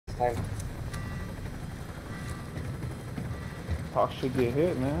time. Talk should get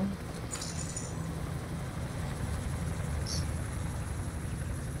hit, man.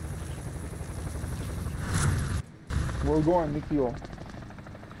 Where we going, Nikio?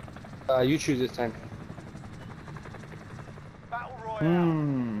 You choose this time. Battle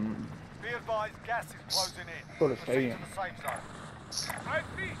Royale. Be advised, gas is closing in. Sort of Proceed staying. to the safe zone.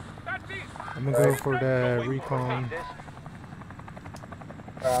 I'm gonna go for that recon.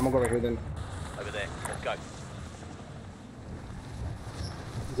 I'm gonna go right here then. Over there. Let's go.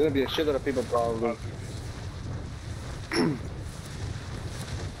 There's gonna be a shitload of people probably.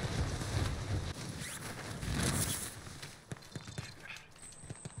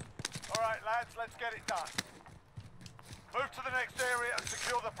 Alright lads, let's get it done. Move to the next area and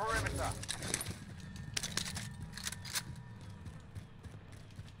secure the perimeter.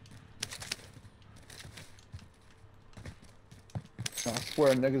 I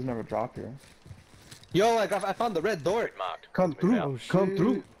swear niggas never drop here. Yo, I found the red door. Marked. Come through. Oh, Come shit.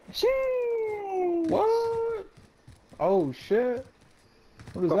 through. What? Oh shit.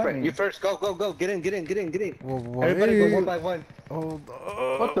 What does Go that for it. mean? You first. Go, go, go. Get in, get in, get in, get in. Well, Everybody go wait. one by one. Hold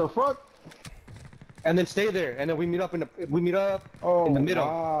up. What the fuck? And then stay there. And then we meet up in the Oh, in the middle.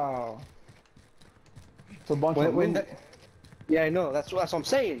 Wow. It's a bunch When of loot. that, yeah, I know. That's what I'm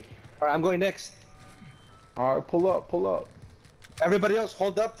saying. Alright, I'm going next. Alright, pull up, pull up. Everybody else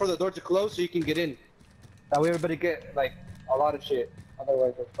hold up for the door to close so you can get in. That way everybody get like a lot of shit.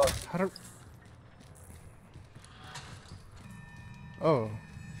 Otherwise they're fucked. How do... Oh.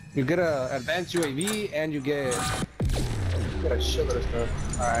 You get a advanced UAV and you get a shitload of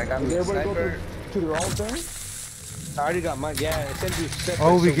stuff. Alright, I got me Does a everybody go sniper. to their own thing? I already got mine. Yeah, it sends you separate.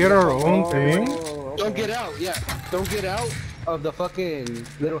 Oh, we so get have our to- own thing? Oh, Don't okay. get out, yeah. Don't get out of the fucking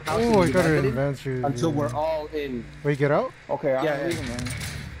little house. Oh, I got an adventure. until we're all in. Wait, get out? Okay, I'm Yeah, leaving, man.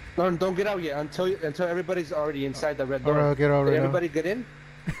 No, don't get out yet until everybody's already inside the red door. Alright, I'll get out Did right now. everybody get in?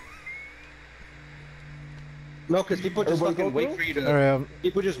 No, because people just Everybody fucking go wait through? for you to. Alright,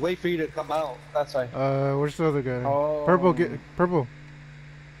 People just wait for you to come out. That's why. where's the other guy? Oh. Purple, get purple.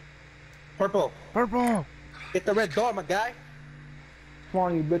 Purple, Purple! hit the red door, my guy. Come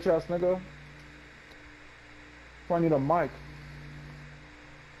on, you bitch ass nigga. Come on, you need a mic.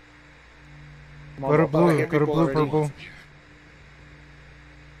 Come on, Go to go blue, hit go to people blue, already. purple.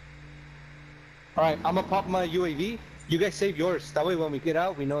 All right, I'm gonna pop my UAV. You guys save yours. That way, when we get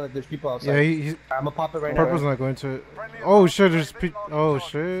out, we know that there's people outside. Yeah, he's I'm gonna pop it right purple's now. not going to it. Oh shit, there's oh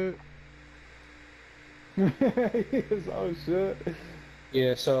shit. Oh shit.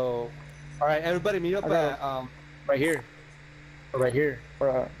 Yeah. So, all right, everybody meet up I got at right here. Right here.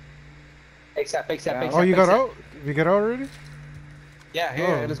 Alright. ASAP, ASAP, Yeah. ASAP. Oh, you got ASAP. out? You got out already? Yeah,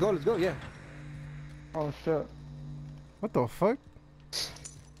 here. Oh. Let's go. Let's go. Yeah. Oh shit. What the fuck?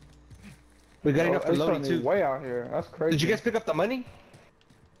 We got Oh, enough for it's loading turning too. way out here. That's crazy. Did you guys pick up the money?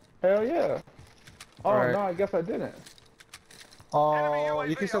 Hell yeah. Oh Alright. no, I guess I didn't. Oh,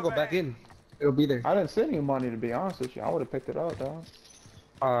 you can still go back in. It'll be there. I didn't see any money to be honest with you. I would have picked it up, dog.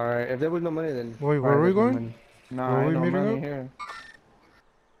 All right. If there was no money, then. Wait, where Alright, are we there's no going? money. Nah, Were ain't we no meeting money up? here.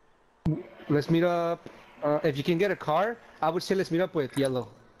 Let's meet up. If you can get a car, I would say let's meet up with yellow.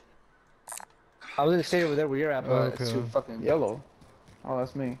 I was gonna stay over there where you're at, but it's Okay. too fucking. Yellow. Oh,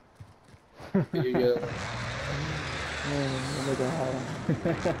 that's me. Yeah. Look at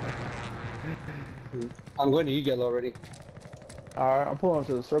how. I'm going to you yellow already. Alright, I'm pulling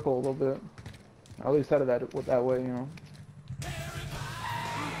into the circle a little bit. At least headed that way, you know.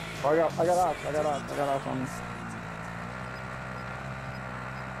 Oh, I got ops on me.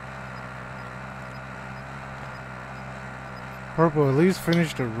 Purple, at least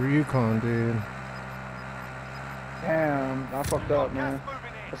finish the recon, dude. Damn, I fucked up, Gas man. moving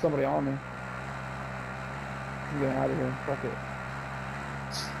in. There's somebody on me. I'm getting out of here. Fuck it.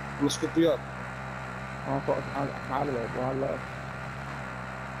 I'm gonna scoop you up. Oh, fuck. I'm out of there, bro. I left.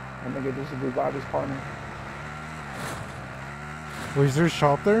 And nigga just revived his partner. Wait, is there a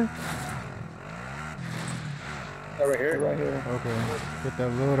shop there? Yeah, right here. Right here. Okay. Get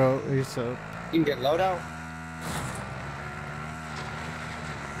that load out ASAP. You can get loadout.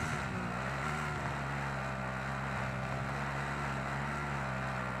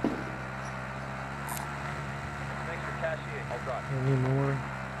 Thanks for cash here. I'll drive. I need more.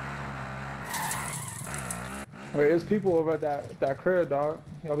 Wait, there's people over at that crib, dog.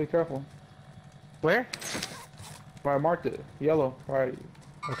 Y'all be careful. Where? Where I marked it. Yellow. Right.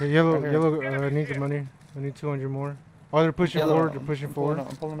 Okay, yellow, Right here. yellow, I need the money. I need 200 more. Oh, they're pushing Yellow. forward, they're pushing I'm pulling forward.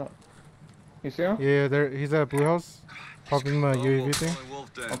 up. I'm pulling up. You see him? Yeah, there, he's at Blue House. Popping my UAV thing.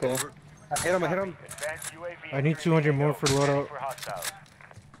 Okay. I hit him. I hit him. Advanced UAV. I need 200 more for loadout. for hostiles.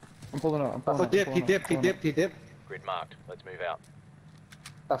 I'm pulling up. I'm pulling Oh, up. dip, I'm he pulling up, dipped, he pulling up. dipped, he dipped. Grid marked. Let's move out.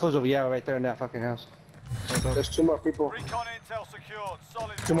 That fool's over, yeah, right there in that fucking house. There's 2 more people. Recon intel secured.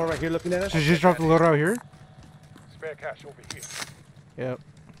 Solid. 2 more right here looking at us. Should just drop the loadout here? Spare cash over here. Yep.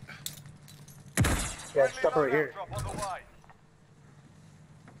 Yeah, just drop it right here. Drop on the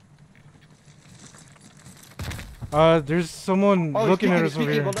way. There's someone Oh, he's looking at peeking, us he's over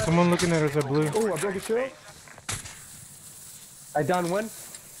peeking, here. hold on. Someone looking at us at blue. Oh, I broke his shield. I downed 1.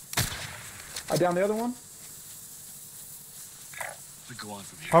 I downed the other one.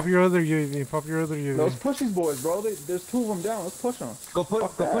 Pop your other UAV. Pop your other No, let's UAV. push these boys, bro. There's 2 of them down. Let's push them. Go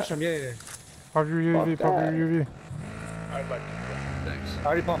that. push him, yeah. Pop your UAV. Fuck Pop your that. UAV. I'd like to. Thanks. I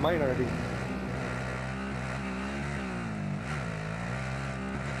already popped mine already.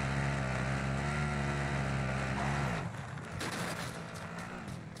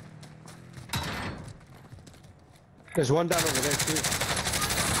 There's 1 down over there too.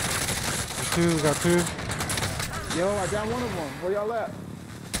 There's 2. We got 2. Yo, I downed one of them. Where y'all at?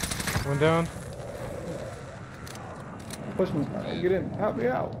 1 down. Push me. Get in. Help me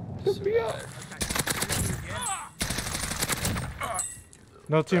out. Help me out.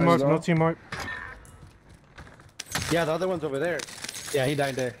 No team There you mark. go. No team mark. Yeah, the other one's over there. Yeah, he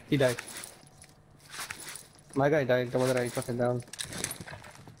died there. He died. My guy died, the one that I fucking down.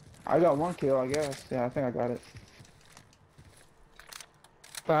 I got 1 kill, I guess. Yeah, I think I got it.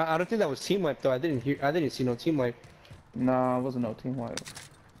 I don't think that was team wipe though. I didn't see no team wipe. Nah, it wasn't no team wipe.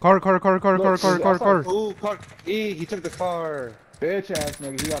 Car. Ooh, car. He took the car. Bitch ass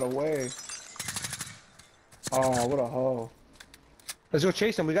nigga, he got away. Oh, what a hoe. Let's go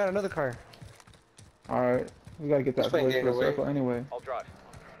chase him. We got another car. Alright, we gotta get that Just playing boy for getting a away. circle anyway. I'll drive.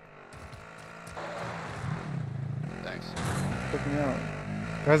 Thanks. Took me out.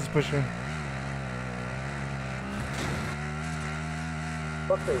 Guys is pushing.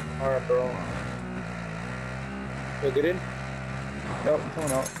 Fuck this car, bro. Yo, get in. Yep, I'm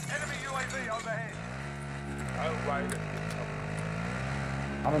coming out. Enemy UAV overhead. I'll ride it.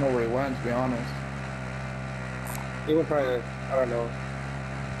 I don't know where he went, to be honest. He went probably, I don't know.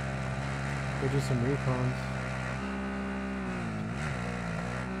 They do some recons.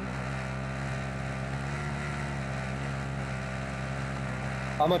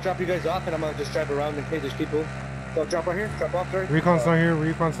 I'm gonna drop you guys off and I'm gonna just drive around in case there's people. So drop right here. Drop off, sorry. Recon's not here.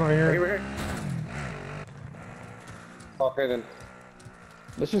 Recon's not Right here, here. right here. Okay then.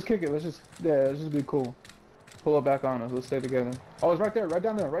 Let's just kick it. Let's just be cool. Pull it back on us. Let's stay together. Oh, it's right there. Right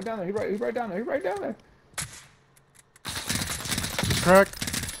down there. Right down there. He's right down there. He's right down there. Crack.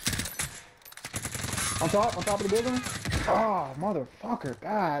 On top of the building. Oh, motherfucker.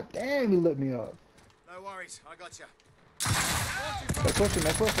 God damn, he lit me up. No worries, I got you. They're pushing.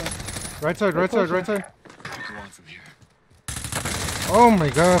 They're pushing. Right side. Right side. Right side. Go on from here. Oh my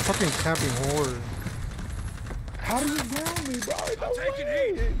god. Fucking capping whore. How do you down me, bro? I'm taking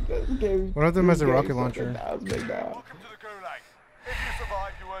heat. One of them has a rocket launcher. Welcome to the Gulag. If you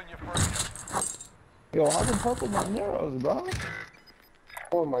survive, you earn your freedom. Yo, I've been purple my narrows, bro.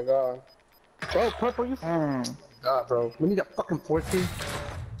 Oh my god. Bro, purple, you God, bro. We need a fucking 14.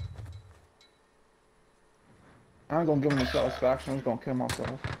 I ain't gonna give him the satisfaction. I'm just gonna kill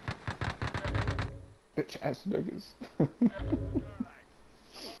myself. Bitch ass niggas.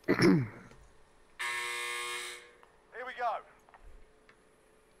 Here we go.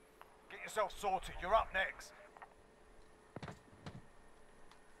 Get yourself sorted. You're up next.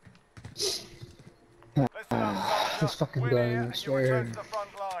 Listen up, This soldier. fucking Win guy, here I and you swear. return to the front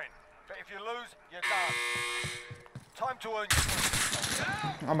line. But if you lose, you're done. Time to earn your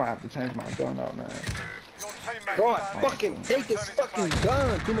freedom. I might have to change my gun out, man. Your teammate Bro, I standing. fucking hate this Returning to fucking base.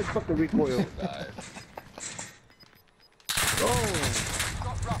 gun. Too much fucking recoil. Bro,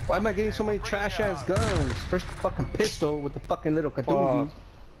 Got rough why am I up getting here. so many Bring trash it ass on. guns? First fucking pistol with the fucking little kadoogie.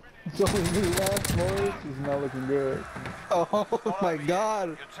 So the last boys is not looking good. Oh Follow my me. god.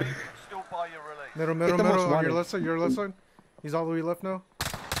 Your team can still buy your release. Middle. Get the most On your wanted. left side. Your left side. He's all the way left now.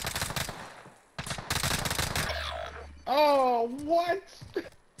 Oh, what?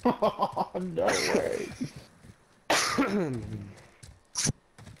 Oh, no way.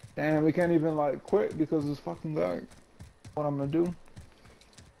 Damn, we can't even like quit because this fucking guy. What I'm gonna do?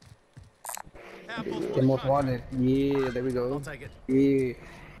 The most wanted. Yeah, there we go. Take it.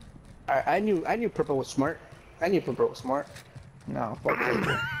 Yeah. I knew purple was smart. I knew purple was smart. Nah, fuck it.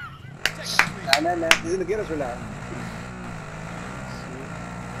 Nah. He's gonna get us or not?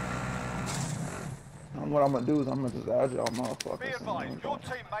 What I'm gonna do is I'm gonna just add y'all Be motherfuckers. advised, your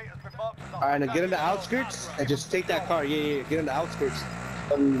teammate has been marked as a Alright, now get in the hostile outskirts target. and just take that car. Yeah. Get in the outskirts.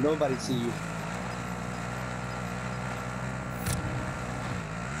 Nobody see you.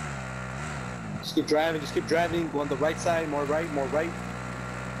 Just keep driving, just keep driving. Go on the right side, more right, more right.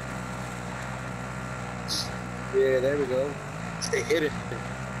 Yeah, there we go. Stay hidden.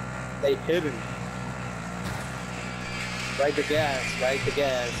 Stay hidden. Ride the gas, ride the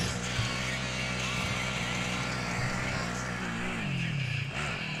gas.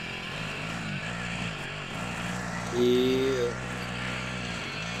 Yeah.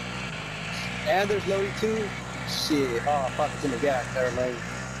 And there's loading too. Shit. Oh fuck, it's in the gas. Never mind.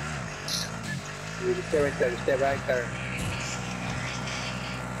 You just stay right there. Just stay right there.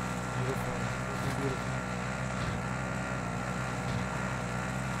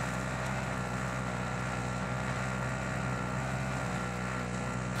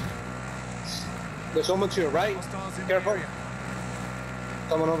 There's someone to your right. Careful.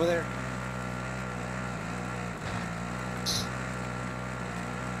 Someone over there.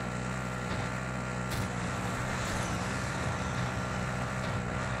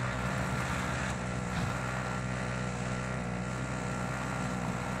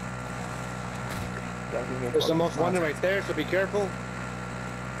 There's almost one right there, so be careful.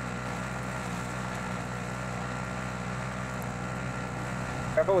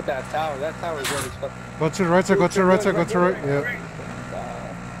 Careful with that tower. That tower is really fucking. Go to the right side, go to the right side, go to the right. Yeah.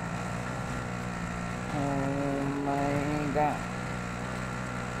 Oh my god.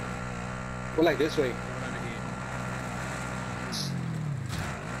 Go like this way.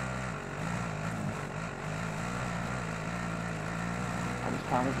 How much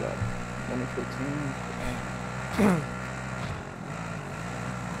time is that? 15. No,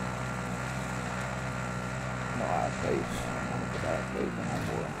 I have faith, man. I have faith in my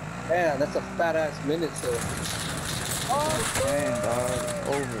boy. Man, that's a fat ass minute still. Oh, man, dog. It's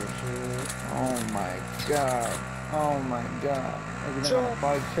over, shit. Oh my god. Oh my god. Maybe they're gonna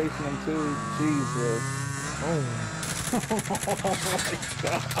fight chasing him too. Jesus. Oh.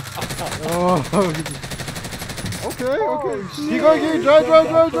 Oh. Okay. Keep going, keep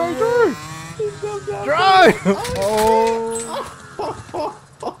drive. Drive! Oh.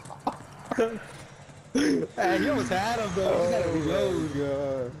 Man, you almost had him though. You gotta reload.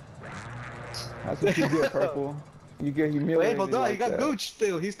 God. That's what you get, Purple. You get humiliated. Wait, hold on, like he got that. gooch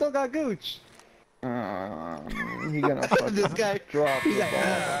still. He still got gooch. He gonna fucking This guy drop he's the like,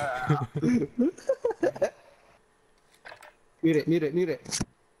 ball. Mute it.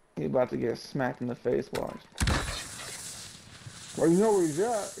 He about to get smacked in the face, watch. Well, you know where he's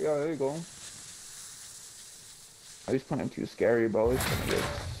at. Yeah, there you go. Oh, he's playing too scary, bro. He's gonna get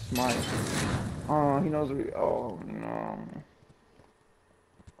smite. Oh, he knows where he... Oh, no.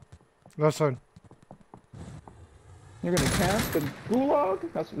 Left side. You're gonna camp the gulag?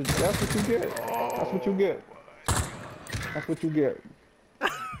 That's what you get. That's what you get. That's what you get.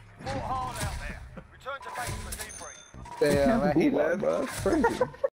 Fought hard out there. Return to base for debrief. Damn, Camp the he gulag, left. bro. That's crazy.